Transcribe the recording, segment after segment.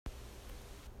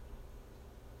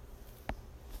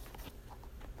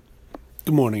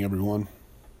Good morning, everyone.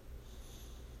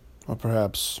 Or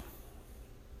perhaps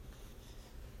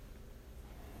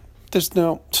there's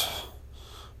no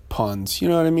puns. You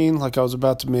know what I mean? Like I was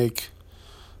about to make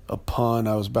a pun.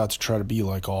 I was about to try to be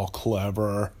like all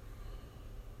clever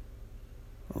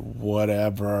or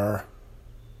whatever.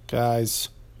 Guys,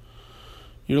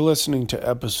 you're listening to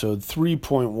episode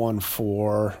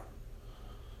 3.14.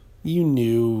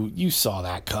 You saw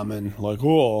that coming. Like,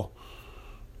 oh,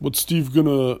 what's Steve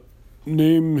gonna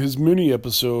name his mini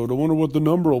episode? I wonder what the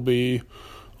number will be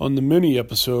on the mini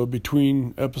episode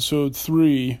between episode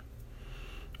 3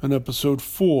 and episode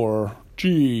 4.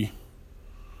 Gee,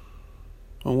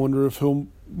 I wonder if he'll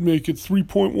make it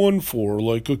 3.14,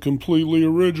 like a completely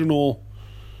original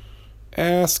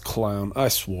ass clown. I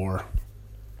swore.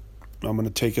 I'm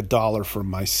gonna take $1 from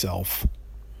myself.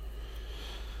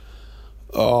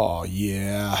 Oh,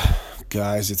 yeah.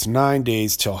 Guys, it's 9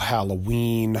 days till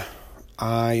Halloween.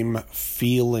 I'm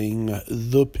feeling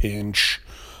the pinch.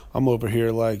 I'm over here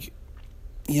like,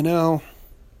 I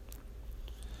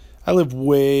live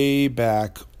way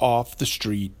back off the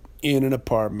street in an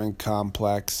apartment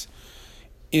complex.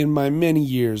 In my many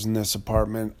years in this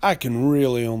apartment, I can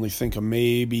really only think of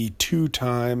maybe 2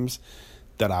 times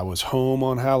that I was home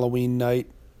on Halloween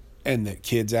night and that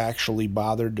kids actually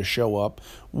bothered to show up.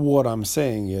 What I'm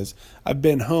saying is, I've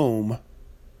been home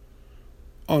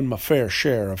on my fair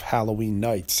share of Halloween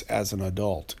nights as an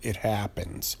adult. It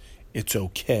happens. It's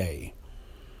okay.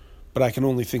 But I can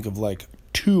only think of like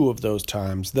 2 of those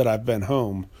times that I've been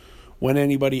home when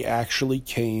anybody actually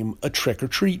came a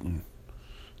trick-or-treating.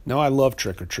 Now, I love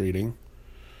trick-or-treating.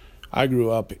 I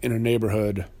grew up in a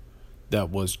neighborhood that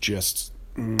was just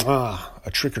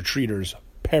a trick-or-treater's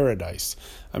paradise.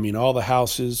 I mean, all the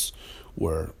houses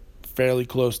were fairly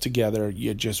close together.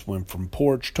 You just went from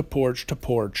porch to porch to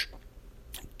porch,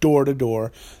 door to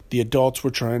door. The adults were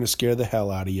trying to scare the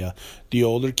hell out of you. The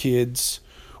older kids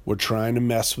were trying to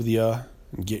mess with you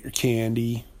and get your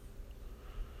candy.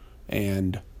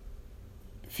 And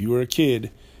if you were a kid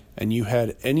and you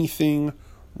had anything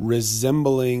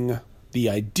resembling the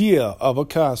idea of a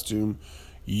costume,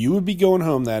 you would be going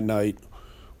home that night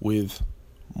with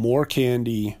more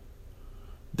candy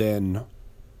than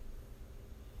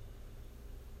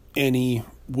any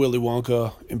Willy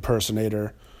Wonka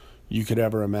impersonator you could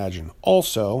ever imagine.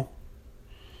 Also,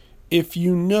 if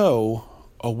you know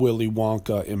a Willy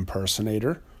Wonka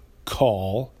impersonator,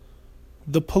 call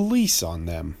the police on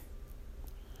them,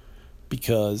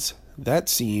 because that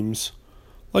seems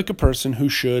like a person who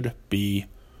should be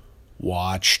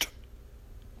watched.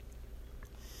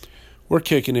 We're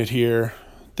kicking it here.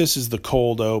 This is the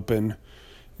cold open.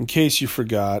 In case you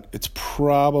forgot, it's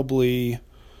probably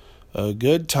a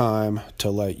good time to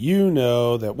let you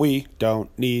know that we don't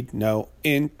need no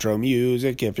intro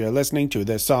music. If you're listening to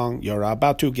this song, you're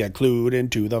about to get clued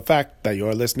into the fact that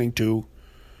you're listening to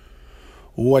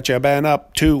What You Been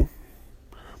Up To.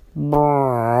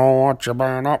 What you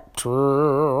been up to?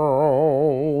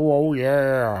 Oh,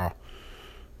 yeah.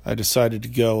 I decided to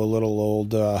go a little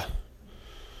old,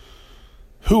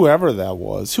 whoever that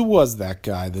was. Who was that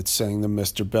guy that sang the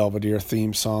Mr. Belvedere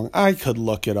theme song? I could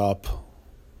look it up,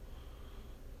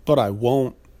 but I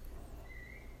won't.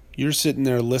 You're sitting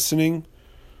there listening.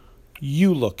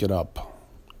 You look it up.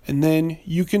 And then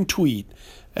you can tweet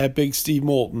at Big Steve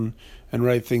Moulton and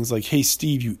write things like, "Hey,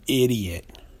 Steve, you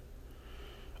idiot.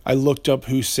 I looked up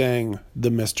who sang the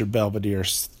Mr. Belvedere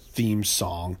theme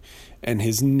song, and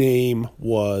his name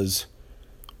was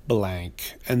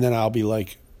blank." And then I'll be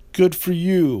like, "Good for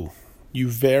you, you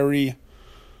very,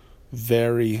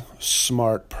 very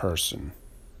smart person.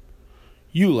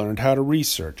 You learned how to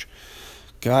research."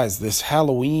 Guys, this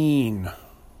Halloween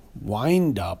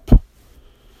wind-up,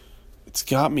 it's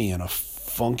got me in a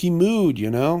funky mood,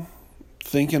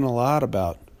 Thinking a lot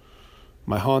about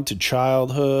my haunted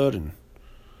childhood and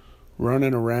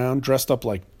running around dressed up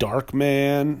like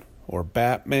Darkman or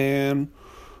Batman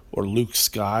or Luke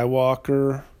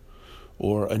Skywalker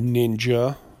or a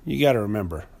ninja. You got to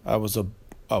remember, I was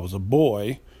a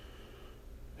boy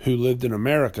who lived in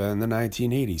America in the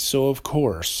 1980s. So, of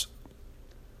course,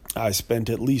 I spent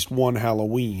at least one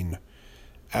Halloween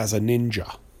as a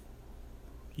ninja.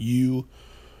 You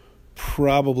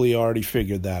probably already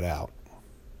figured that out.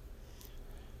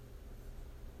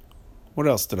 What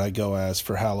else did I go as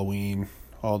for Halloween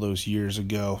all those years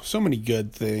ago? So many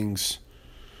good things.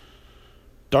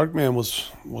 Darkman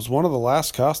was one of the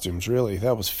last costumes, really.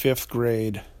 That was 5th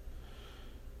grade.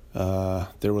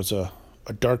 There was a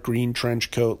dark green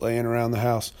trench coat laying around the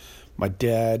house. My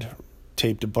dad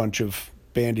taped a bunch of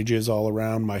bandages all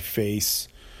around my face.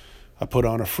 I put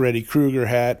on a Freddy Krueger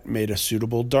hat, made a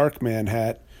suitable Darkman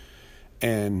hat,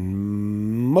 And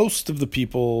most of the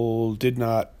people did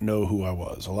not know who I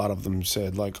was. A lot of them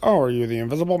said, like, oh, are you the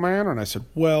Invisible Man? And I said,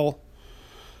 well,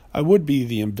 I would be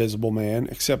the Invisible Man,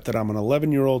 except that I'm an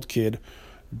 11-year-old kid.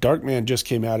 Darkman just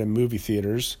came out in movie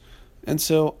theaters, and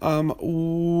so I'm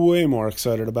way more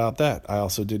excited about that. I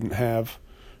also didn't have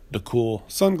the cool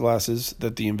sunglasses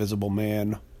that the Invisible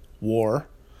Man wore.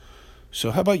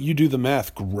 So how about you do the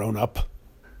math, grown-up?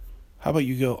 How about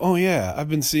you go, oh yeah, I've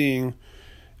been seeing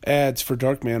ads for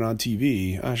Darkman on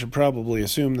TV. I should probably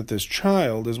assume that this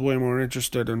child is way more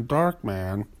interested in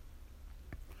Darkman.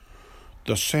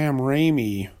 The Sam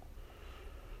Raimi,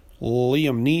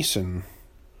 Liam Neeson,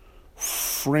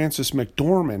 Frances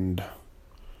McDormand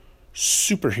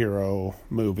superhero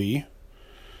movie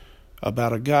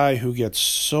about a guy who gets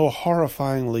so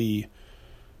horrifyingly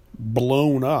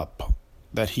blown up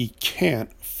that he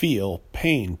can't feel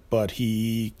pain, but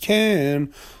he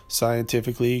can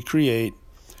scientifically create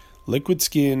liquid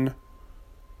skin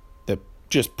that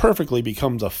just perfectly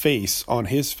becomes a face on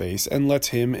his face and lets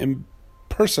him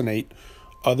impersonate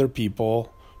other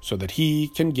people so that he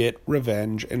can get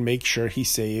revenge and make sure he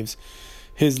saves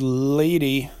his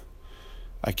lady.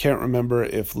 I can't remember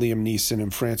if Liam Neeson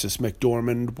and Frances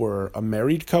McDormand were a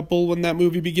married couple when that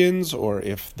movie begins or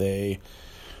if they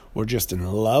were just in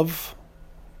love.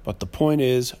 But the point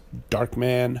is,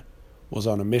 Darkman was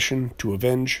on a mission to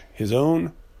avenge his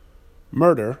own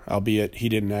murder, albeit he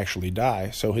didn't actually die,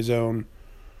 so his own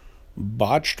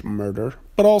botched murder,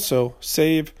 but also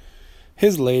save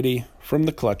his lady from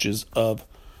the clutches of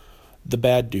the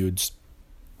bad dudes.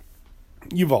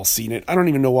 You've all seen it. I don't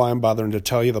even know why I'm bothering to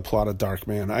tell you the plot of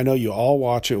Darkman. I know you all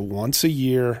watch it once a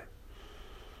year.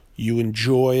 You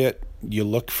enjoy it. You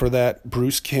look for that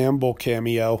Bruce Campbell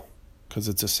cameo because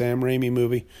it's a Sam Raimi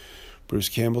movie. Bruce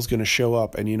Campbell's going to show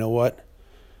up, and you know what?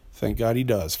 Thank God he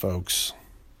does, folks.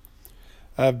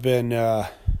 I've been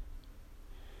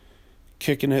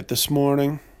kicking it this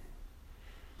morning,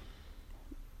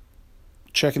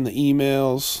 checking the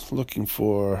emails, looking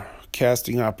for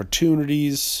casting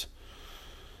opportunities,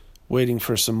 waiting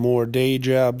for some more day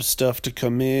job stuff to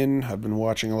come in. I've been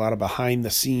watching a lot of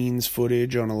behind-the-scenes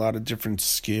footage on a lot of different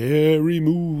scary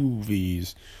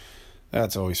movies.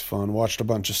 That's always fun. Watched a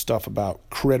bunch of stuff about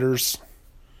Critters.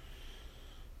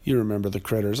 You remember the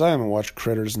Critters. I haven't watched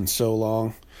Critters in so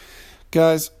long.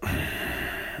 Guys,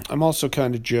 I'm also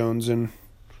kind of jonesing.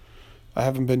 I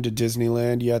haven't been to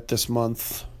Disneyland yet this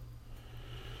month.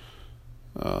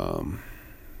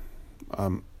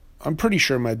 I'm pretty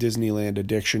sure my Disneyland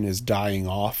addiction is dying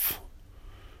off,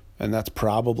 and that's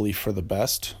probably for the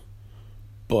best.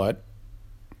 But,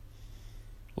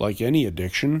 like any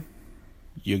addiction,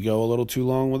 you go a little too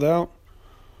long without,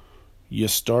 you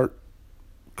start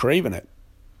craving it.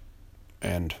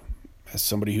 And as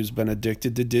somebody who's been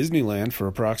addicted to Disneyland for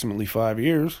approximately 5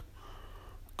 years,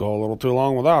 go a little too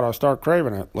long without, I start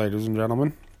craving it, ladies and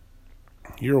gentlemen.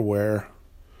 You're aware.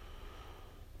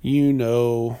 You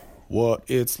know what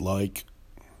it's like.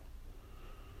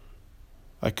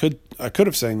 I could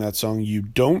have sang that song, You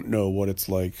Don't Know What It's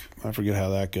Like. I forget how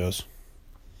that goes.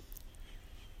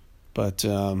 But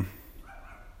you're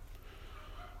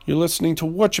listening to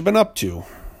What You Been Up To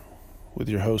with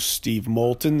your host Steve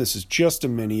Moulton. This is just a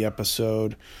mini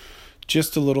episode,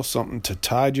 just a little something to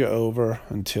tide you over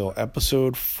until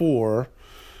episode 4,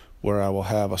 where I will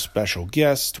have a special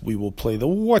guest. We will play the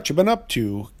What You Been Up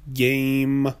To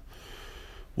game.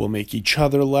 We'll make each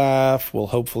other laugh. We'll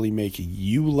hopefully make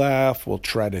you laugh. We'll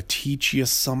try to teach you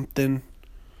something.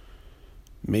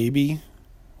 Maybe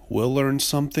we'll learn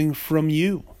something from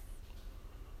you.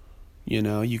 You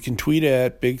know, you can tweet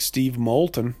at Big Steve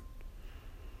Moulton.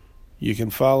 You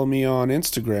can follow me on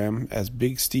Instagram as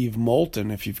Big Steve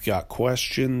Moulton if you've got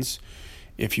questions,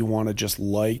 if you want to just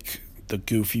like the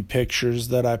goofy pictures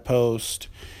that I post,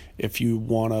 if you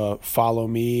want to follow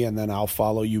me and then I'll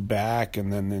follow you back,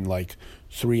 and then in like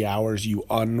 3 hours you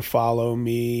unfollow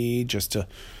me just to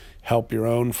help your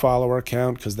own follower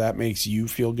count because that makes you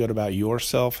feel good about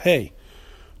yourself. Hey,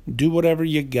 do whatever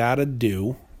you gotta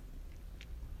do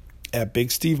at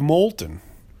Big Steve Moulton.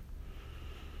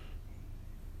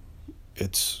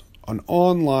 It's an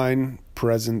online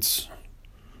presence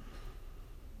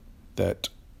that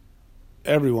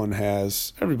everyone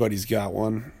has. Everybody's got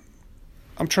one.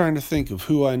 I'm trying to think of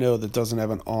who I know that doesn't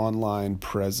have an online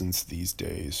presence these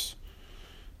days.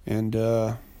 And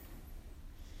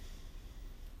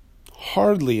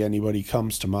hardly anybody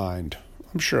comes to mind.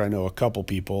 I'm sure I know a couple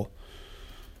people.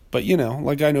 But, you know,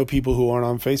 like I know people who aren't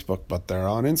on Facebook, but they're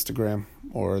on Instagram.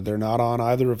 Or they're not on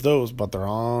either of those, but they're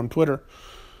on Twitter.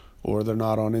 Or they're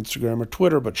not on Instagram or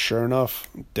Twitter, but sure enough,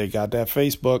 they got that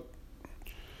Facebook.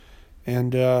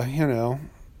 And,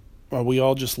 are we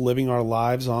all just living our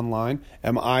lives online?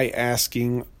 Am I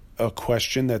asking a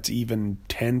question that's even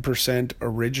 10%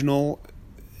 original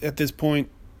at this point?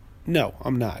 No,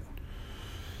 I'm not.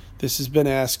 This has been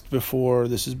asked before.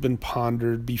 This has been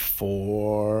pondered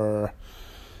before.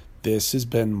 This has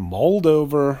been mulled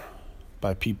over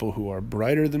by people who are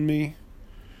brighter than me,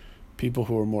 people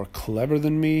who are more clever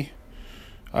than me.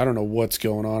 I don't know what's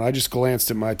going on. I just glanced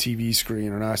at my TV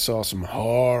screen and I saw some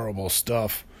horrible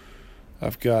stuff.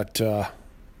 I've got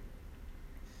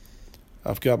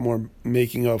more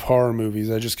making of horror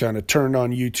movies. I just kind of turned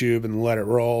on YouTube and let it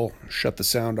roll, shut the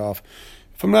sound off.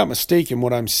 If I'm not mistaken,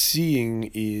 what I'm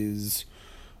seeing is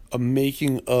a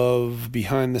making of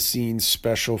behind the scenes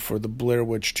special for the Blair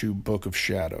Witch 2 Book of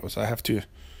Shadows. I have to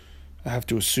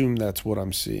assume that's what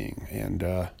I'm seeing.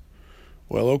 And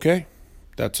okay.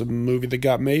 That's a movie that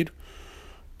got made.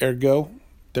 Ergo,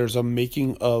 there's a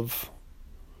making of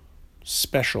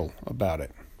special about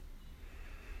it.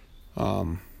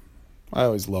 I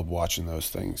always love watching those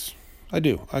things. I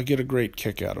do. I get a great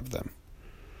kick out of them.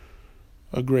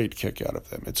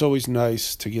 It's always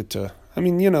nice to get to,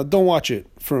 don't watch it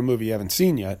for a movie you haven't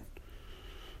seen yet.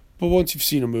 But once you've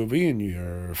seen a movie and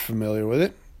you're familiar with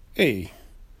it, hey,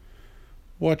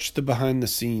 watch the behind the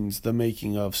scenes, the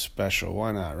making of special.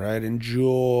 Why not, right?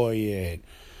 Enjoy it.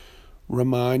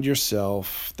 Remind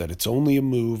yourself that it's only a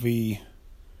movie.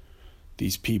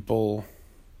 These people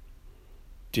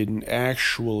didn't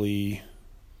actually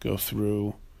go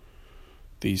through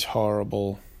these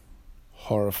horrible,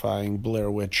 horrifying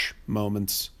Blair Witch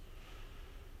moments.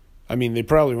 They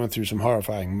probably went through some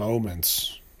horrifying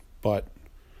moments, but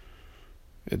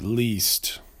at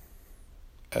least,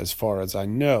 as far as I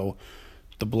know,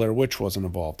 the Blair Witch wasn't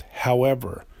involved.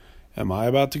 However, am I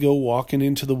about to go walking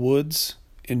into the woods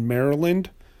in Maryland?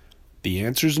 The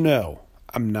answer's no.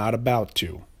 I'm not about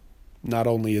to. Not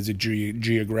only is it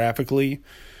geographically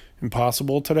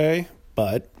impossible today,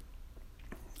 but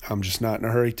I'm just not in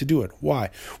a hurry to do it. Why?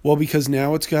 Well, because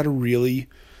now it's got a really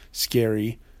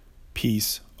scary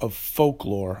piece of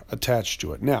folklore attached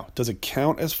to it. Now, does it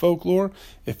count as folklore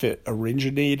if it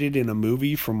originated in a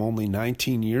movie from only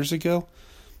 19 years ago?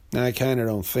 I kind of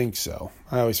don't think so.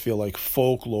 I always feel like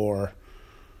folklore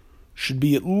should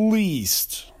be at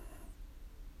least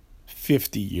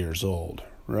 50 years old,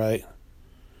 right?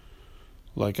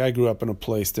 Like, I grew up in a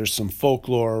place, there's some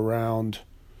folklore around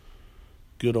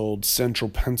good old central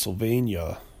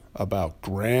Pennsylvania about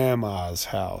Grandma's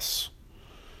house.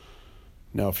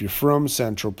 Now, if you're from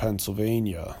central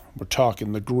Pennsylvania, we're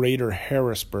talking the greater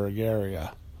Harrisburg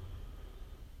area.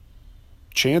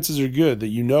 Chances are good that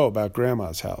you know about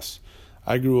Grandma's house.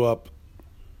 I grew up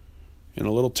in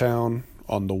a little town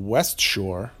on the West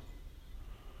Shore.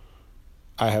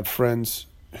 I have friends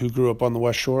who grew up on the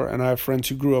West Shore, and I have friends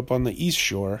who grew up on the East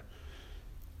Shore.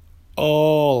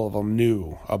 All of them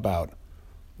knew about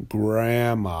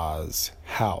Grandma's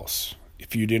house.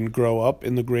 If you didn't grow up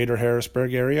in the greater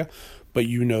Harrisburg area, but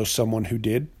you know someone who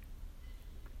did,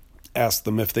 ask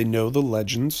them if they know the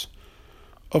legends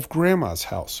of Grandma's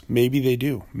house. Maybe they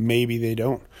do. Maybe they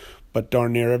don't. But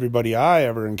darn near everybody I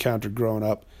ever encountered growing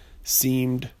up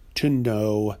seemed to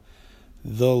know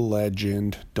the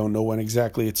legend. Don't know when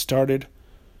exactly it started,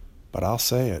 but I'll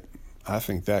say it. I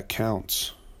think that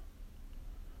counts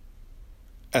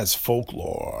as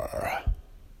folklore.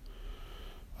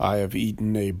 I have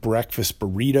eaten a breakfast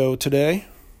burrito today.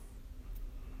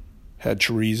 Had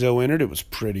chorizo in it. It was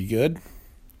pretty good.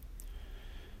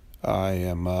 I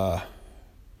am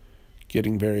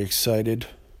getting very excited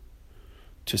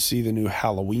to see the new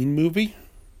Halloween movie.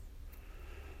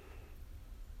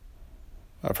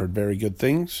 I've heard very good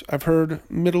things. I've heard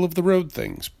middle-of-the-road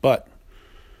things. But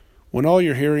when all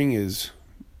you're hearing is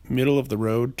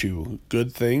middle-of-the-road to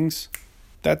good things,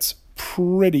 that's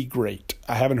pretty great.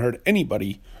 I haven't heard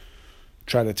anybody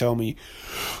try to tell me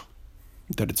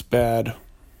that it's bad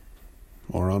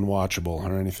or unwatchable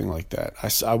or anything like that.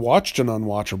 I watched an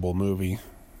unwatchable movie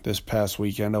this past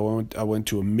weekend. I went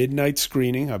to a midnight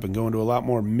screening. I've been going to a lot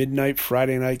more midnight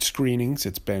Friday night screenings.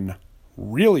 It's been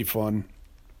really fun.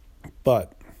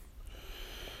 But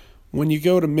when you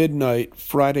go to midnight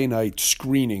Friday night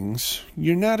screenings,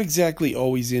 you're not exactly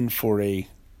always in for a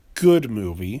good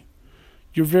movie.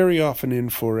 You're very often in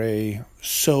for a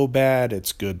so bad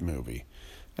it's good movie.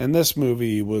 And this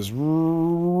movie was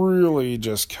really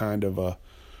just kind of a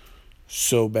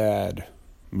so bad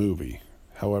movie.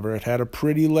 However, it had a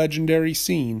pretty legendary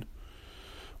scene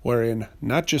wherein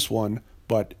not just one,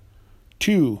 but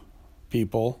two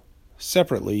people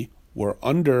separately were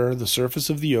under the surface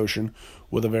of the ocean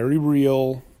with a very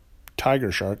real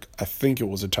tiger shark. I think it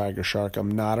was a tiger shark.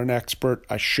 I'm not an expert.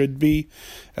 I should be.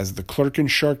 As the clerk in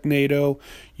Sharknado,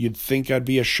 you'd think I'd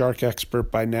be a shark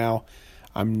expert by now.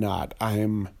 I'm not. I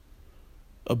am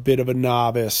a bit of a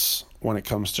novice when it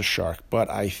comes to sharks. But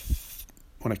I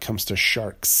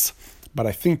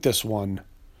think this one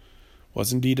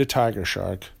was indeed a tiger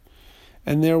shark.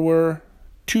 And there were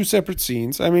two separate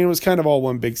scenes. I mean, it was kind of all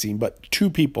one big scene, but two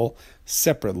people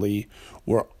separately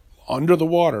were under the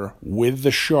water with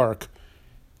the shark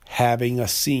having a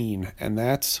scene. And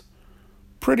that's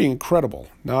pretty incredible.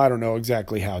 Now, I don't know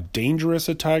exactly how dangerous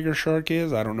a tiger shark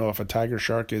is. I don't know if a tiger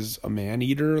shark is a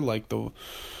man-eater like the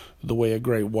way a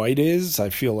great white is. I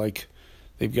feel like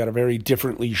they've got a very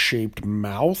differently shaped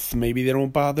mouth. Maybe they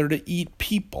don't bother to eat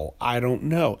people. I don't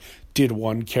know. Did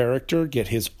one character get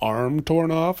his arm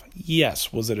torn off?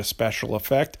 Yes. Was it a special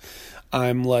effect?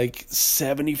 I'm like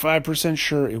 75%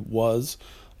 sure it was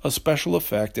a special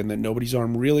effect and that nobody's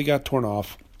arm really got torn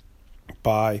off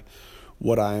by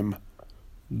what I'm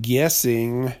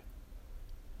guessing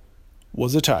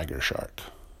was a tiger shark.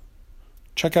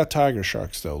 Check out tiger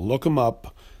sharks, though. Look them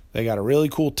up. They got a really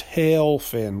cool tail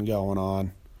fin going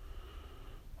on.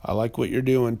 I like what you're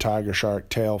doing, tiger shark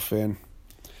tail fin.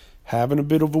 Having a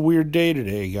bit of a weird day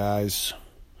today, guys.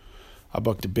 I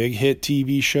booked a big hit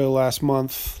TV show last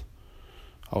month.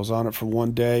 I was on it for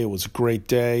one day. It was a great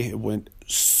day. It went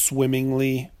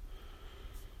swimmingly.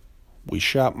 We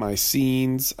shot my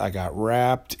scenes. I got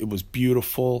wrapped. It was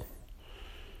beautiful.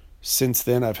 Since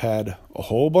then, I've had a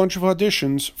whole bunch of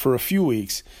auditions for a few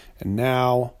weeks, and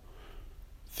now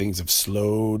things have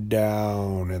slowed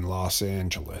down in Los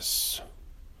Angeles.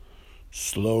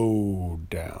 Slowed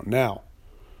down. Now,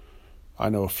 I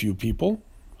know a few people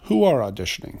who are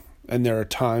auditioning, and there are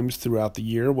times throughout the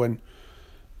year when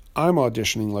I'm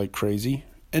auditioning like crazy,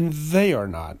 and they are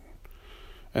not.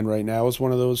 And right now is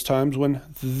one of those times when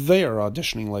they are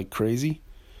auditioning like crazy,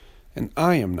 and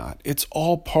I am not. It's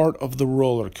all part of the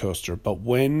roller coaster, but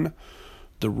when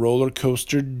the roller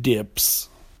coaster dips,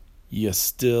 you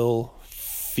still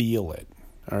feel it,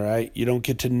 all right? You don't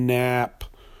get to nap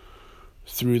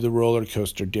through the roller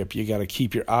coaster dip. You got to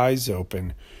keep your eyes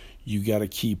open. You got to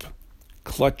keep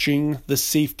clutching the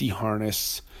safety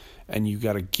harness, and you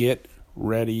got to get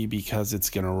ready because it's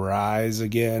going to rise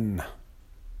again.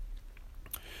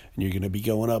 And you're going to be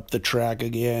going up the track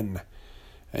again,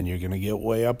 and you're going to get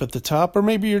way up at the top, or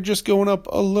maybe you're just going up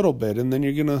a little bit, and then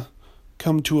you're going to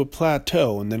come to a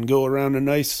plateau and then go around a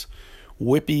nice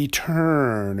whippy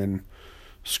turn and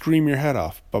scream your head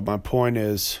off. But my point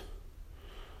is,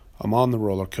 I'm on the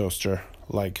roller coaster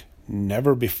like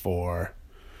never before.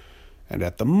 And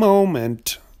at the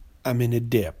moment, I'm in a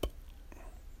dip.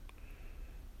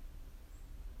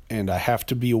 And I have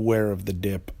to be aware of the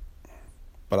dip.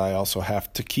 But I also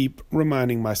have to keep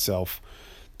reminding myself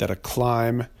that a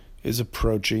climb is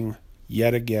approaching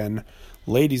yet again.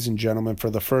 Ladies and gentlemen, for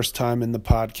the first time in the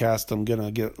podcast, I'm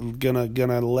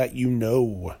gonna let you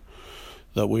know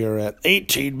that we are at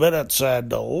 18 minutes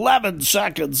and 11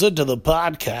 seconds into the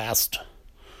podcast.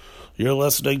 You're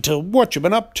listening to What You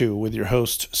Been Up To with your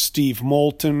host, Steve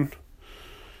Moulton,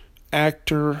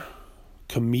 actor,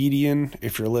 comedian,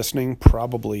 if you're listening,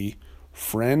 probably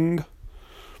friend,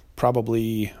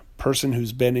 probably person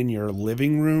who's been in your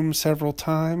living room several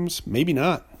times, maybe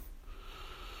not.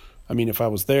 I mean, if I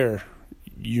was there,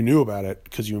 you knew about it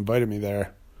because you invited me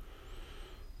there.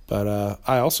 But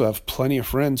I also have plenty of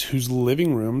friends whose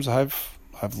living rooms I've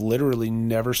literally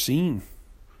never seen.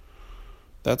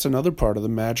 That's another part of the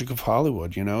magic of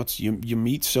Hollywood, you know. It's you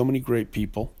meet so many great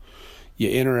people, you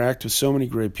interact with so many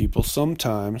great people,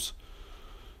 sometimes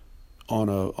on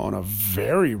a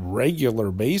very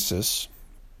regular basis,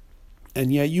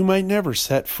 and yet you might never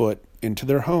set foot into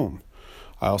their home.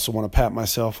 I also want to pat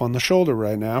myself on the shoulder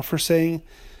right now for saying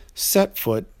set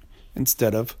foot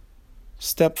instead of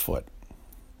step foot.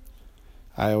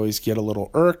 I always get a little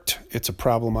irked. It's a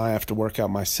problem I have to work out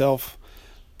myself.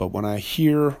 But when I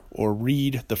hear or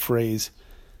read the phrase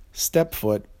step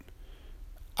foot,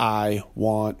 I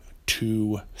want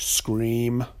to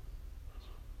scream.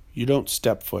 You don't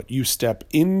step foot. You step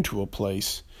into a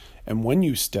place. And when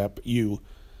you step, you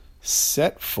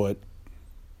set foot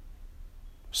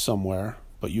somewhere,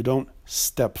 but you don't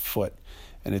step foot.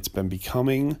 And it's been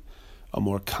becoming a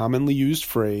more commonly used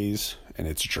phrase, and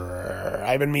it's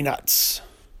driving me nuts.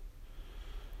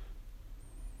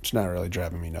 It's not really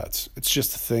driving me nuts. It's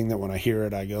just a thing that when I hear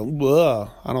it, I go, ugh,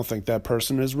 I don't think that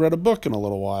person has read a book in a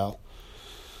little while.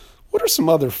 What are some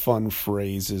other fun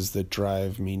phrases that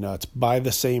drive me nuts? By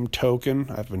the same token,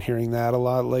 I've been hearing that a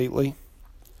lot lately.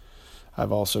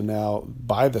 I've also now,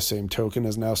 by the same token,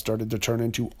 has now started to turn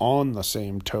into on the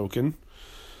same token.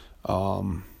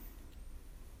 Not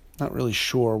really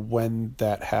sure when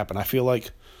that happened. I feel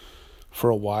like for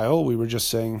a while we were just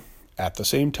saying at the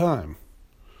same time.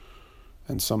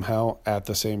 And somehow at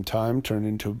the same time turned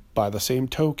into by the same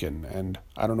token. And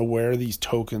I don't know where these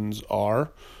tokens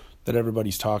are that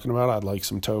everybody's talking about. I'd like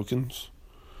some tokens.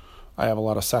 I have a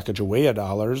lot of Sacagawea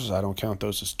dollars. I don't count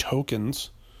those as tokens.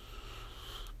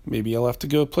 Maybe I'll have to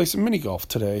go play some mini golf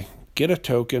today. Get a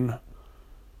token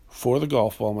for the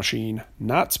golf ball machine.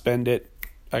 Not spend it.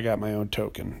 I got my own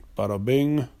token. Bada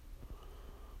bing.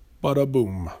 Bada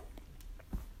boom.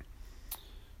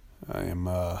 I am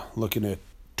looking at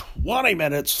 20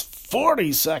 minutes,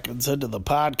 40 seconds into the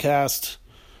podcast.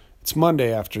 It's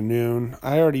Monday afternoon.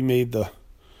 I already made the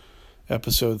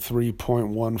episode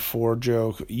 3.14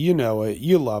 joke. You know it.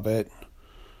 You love it.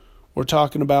 We're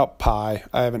talking about pie.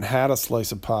 I haven't had a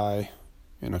slice of pie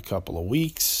in a couple of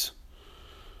weeks.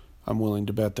 I'm willing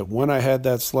to bet that when I had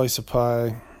that slice of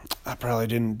pie, I probably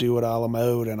didn't do it a la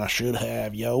mode, and I should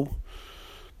have, yo.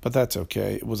 But that's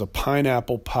okay. It was a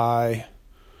pineapple pie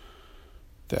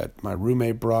that my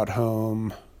roommate brought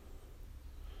home.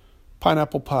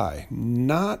 Pineapple pie.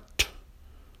 Not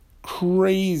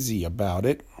crazy about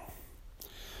it.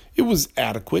 It was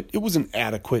adequate. It was an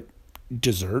adequate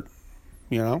dessert,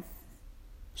 you know.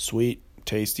 Sweet,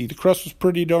 tasty. The crust was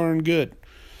pretty darn good.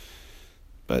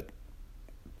 But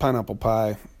pineapple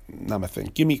pie, not my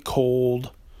thing. Give me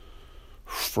cold,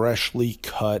 freshly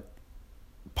cut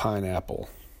pineapple.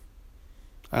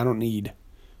 I don't need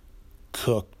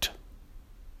cooked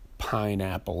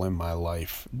pineapple in my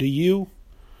life. Do you?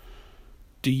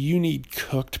 Do you need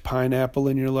cooked pineapple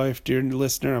in your life, dear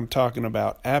listener? I'm talking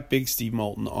about at Big Steve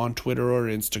Moulton on Twitter or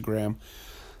Instagram.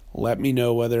 Let me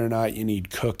know whether or not you need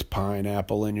cooked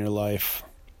pineapple in your life.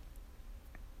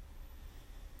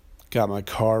 Got my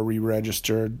car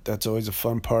re-registered. That's always a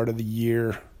fun part of the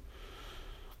year.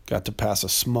 Got to pass a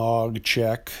smog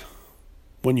check.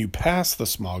 When you pass the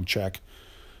smog check,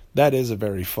 that is a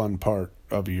very fun part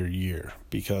of your year,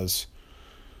 because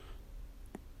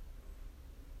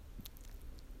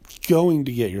going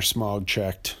to get your smog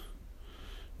checked,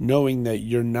 knowing that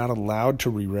you're not allowed to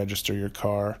re-register your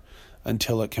car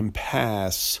until it can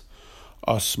pass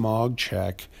a smog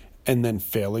check, and then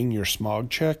failing your smog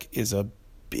check is a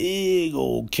big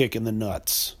old kick in the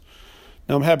nuts.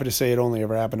 Now, I'm happy to say it only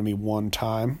ever happened to me one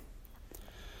time,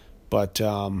 but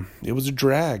it was a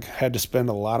drag. Had to spend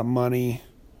a lot of money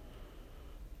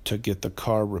to get the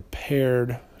car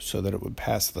repaired so that it would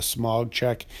pass the smog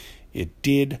check. It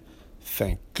did.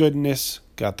 Thank goodness.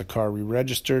 Got the car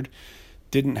re-registered.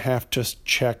 Didn't have to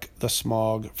check the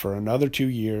smog for another 2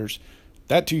 years.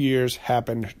 That 2 years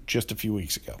happened just a few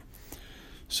weeks ago.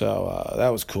 So that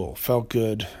was cool. Felt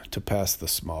good to pass the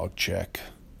smog check.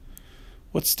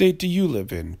 What state do you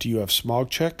live in? Do you have smog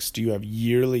checks? Do you have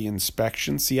yearly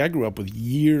inspections? See, I grew up with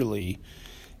yearly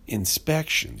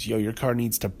inspections. Yo, your car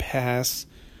needs to pass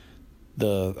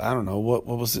I don't know, what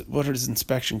was it? What does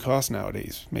inspection cost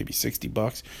nowadays? Maybe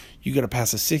 $60. You got to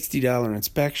pass a $60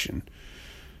 inspection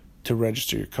to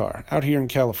register your car. Out here in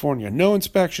California, no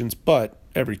inspections, but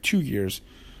every 2 years,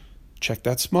 check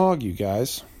that smog, you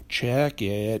guys. Check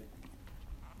it.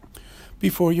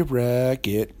 Before you wreck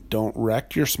it, don't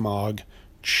wreck your smog.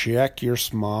 Check your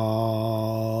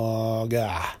smog.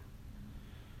 I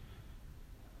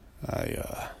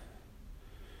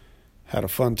had a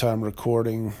fun time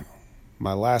recording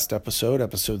my last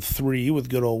episode 3, with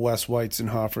good old Wes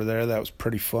Weitzenhofer there. That was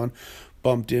pretty fun.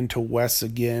 Bumped into Wes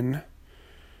again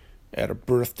at a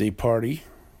birthday party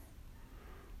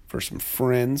for some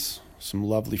friends, some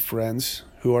lovely friends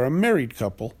who are a married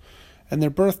couple, and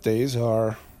their birthdays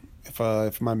are,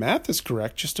 if my math is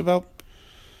correct, just about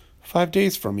 5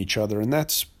 days from each other, and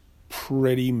that's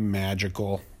pretty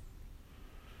magical.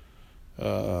 It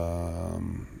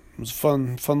was a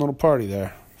fun little party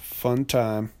there. Fun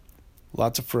time.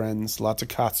 Lots of friends, lots of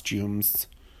costumes,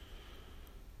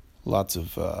 lots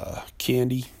of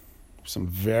candy, some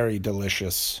very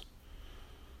delicious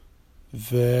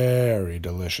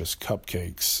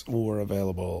cupcakes were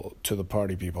available to the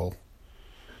party people.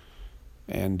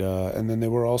 And then they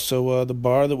were also the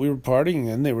bar that we were partying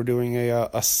in. They were doing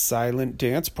a silent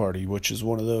dance party, which is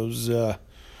one of those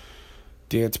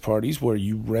dance parties where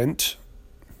you rent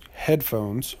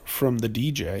headphones from the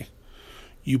DJ.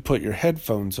 You put your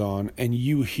headphones on and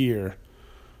you hear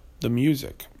the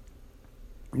music.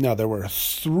 Now, there were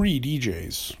 3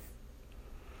 DJs,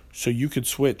 so you could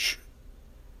switch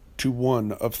to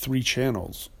one of 3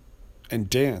 channels and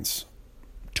dance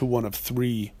to one of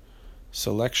 3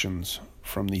 selections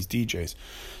from these DJs.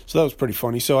 So that was pretty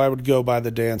funny. So I would go by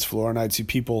the dance floor and I'd see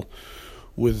people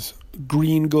with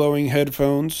green glowing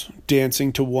headphones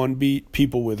dancing to one beat,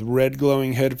 people with red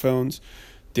glowing headphones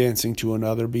dancing to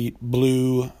another beat,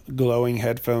 blue glowing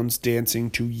headphones dancing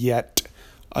to yet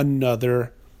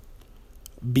another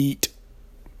beat.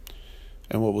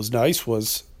 And what was nice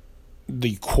was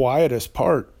the quietest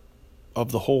part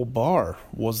of the whole bar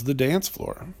was the dance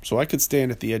floor. So I could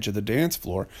stand at the edge of the dance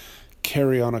floor,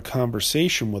 carry on a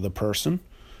conversation with a person,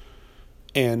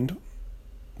 and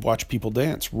watch people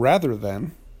dance, rather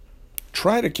than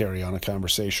try to carry on a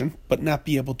conversation but not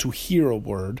be able to hear a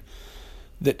word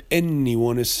that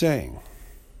anyone is saying.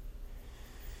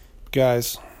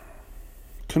 Guys,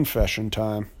 confession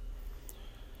time.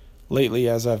 Lately,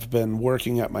 as I've been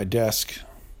working at my desk,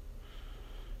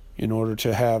 in order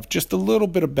to have just a little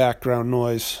bit of background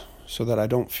noise so that I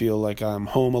don't feel like I'm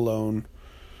home alone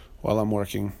while I'm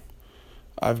working,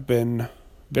 I've been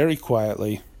very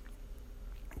quietly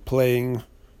playing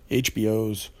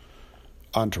HBO's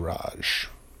Entourage.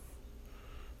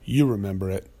 You remember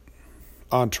it.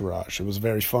 Entourage. It was a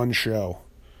very fun show.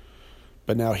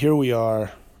 But now here we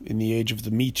are in the age of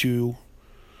the Me Too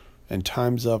and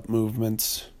Time's Up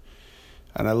movements.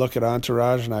 And I look at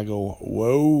Entourage and I go,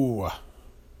 whoa.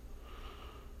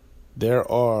 There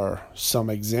are some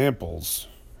examples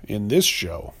in this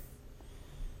show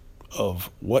of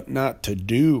what not to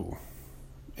do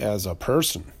as a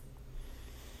person.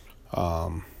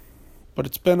 But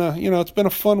it's been a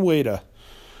fun way to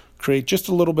create just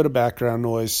a little bit of background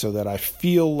noise so that I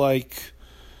feel like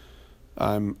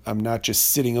I'm not just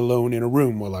sitting alone in a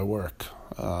room while I work.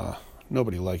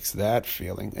 Nobody likes that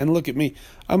feeling. And look at me.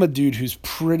 I'm a dude who's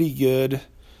pretty good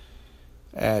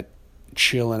at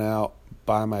chilling out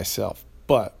by myself.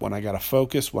 But when I got to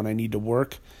focus, when I need to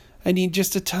work, I need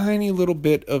just a tiny little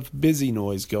bit of busy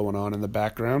noise going on in the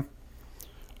background.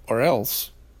 Or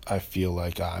else I feel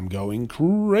like I'm going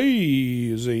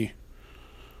crazy.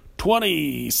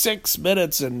 26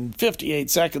 minutes and 58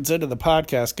 seconds into the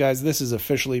podcast, guys. This has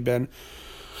officially been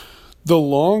the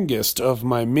longest of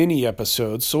my mini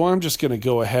episodes, so I'm just going to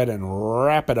go ahead and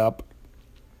wrap it up,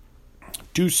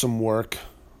 do some work,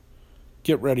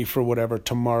 get ready for whatever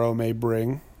tomorrow may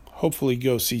bring, hopefully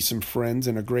go see some friends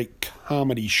in a great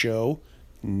comedy show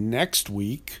next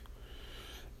week,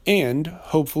 and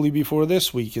hopefully before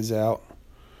this week is out,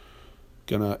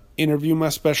 gonna interview my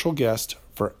special guest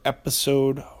for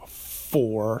episode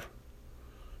 4.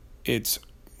 It's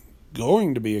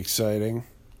going to be exciting.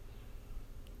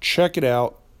 Check it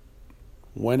out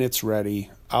when it's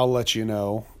ready. I'll let you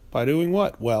know by doing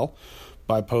what? Well,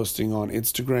 by posting on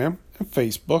Instagram and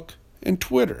Facebook and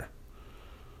Twitter.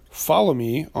 Follow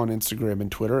me on Instagram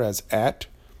and Twitter as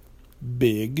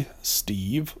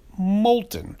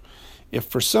 @BigSteveMoulton. If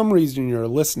for some reason you're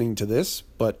listening to this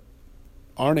but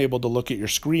aren't able to look at your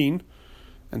screen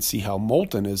and see how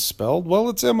Moulton is spelled, well,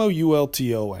 it's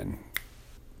Moulton.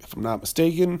 If I'm not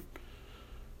mistaken,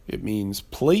 it means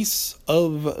place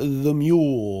of the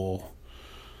mule.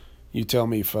 You tell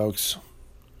me, folks.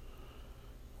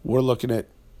 We're looking at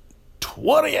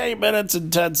 28 minutes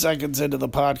and 10 seconds into the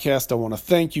podcast. I want to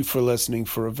thank you for listening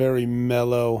for a very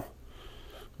mellow,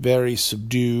 very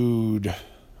subdued,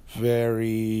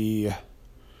 very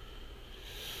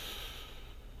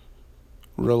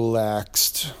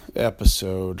relaxed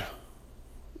episode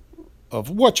of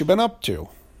What You Been Up To.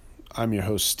 I'm your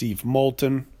host, Steve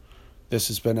Moulton. This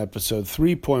has been episode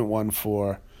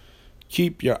 3.14.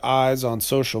 Keep your eyes on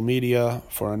social media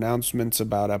for announcements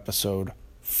about episode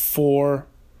 4.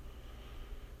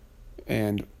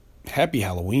 And happy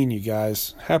Halloween, you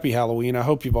guys. Happy Halloween. I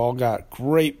hope you've all got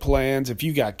great plans. If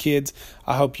you got kids,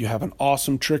 I hope you have an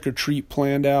awesome trick-or-treat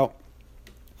planned out.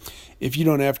 If you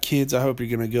don't have kids, I hope you're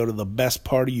going to go to the best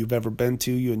party you've ever been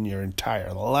to in your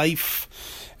entire life.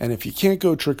 And if you can't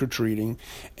go trick-or-treating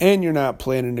and you're not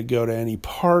planning to go to any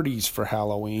parties for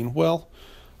Halloween, well,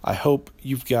 I hope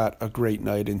you've got a great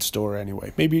night in store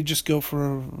anyway. Maybe you just go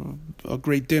for a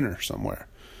great dinner somewhere.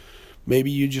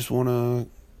 Maybe you just want to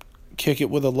kick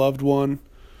it with a loved one,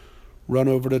 run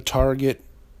over to Target,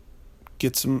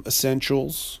 get some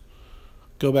essentials,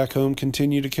 go back home,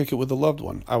 continue to kick it with a loved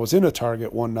one. I was in a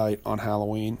Target one night on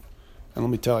Halloween, and let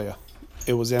me tell you,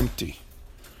 it was empty.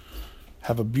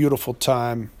 Have a beautiful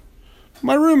time.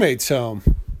 My roommate's home.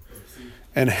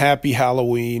 And happy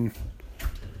Halloween.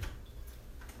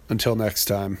 Until next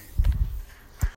time.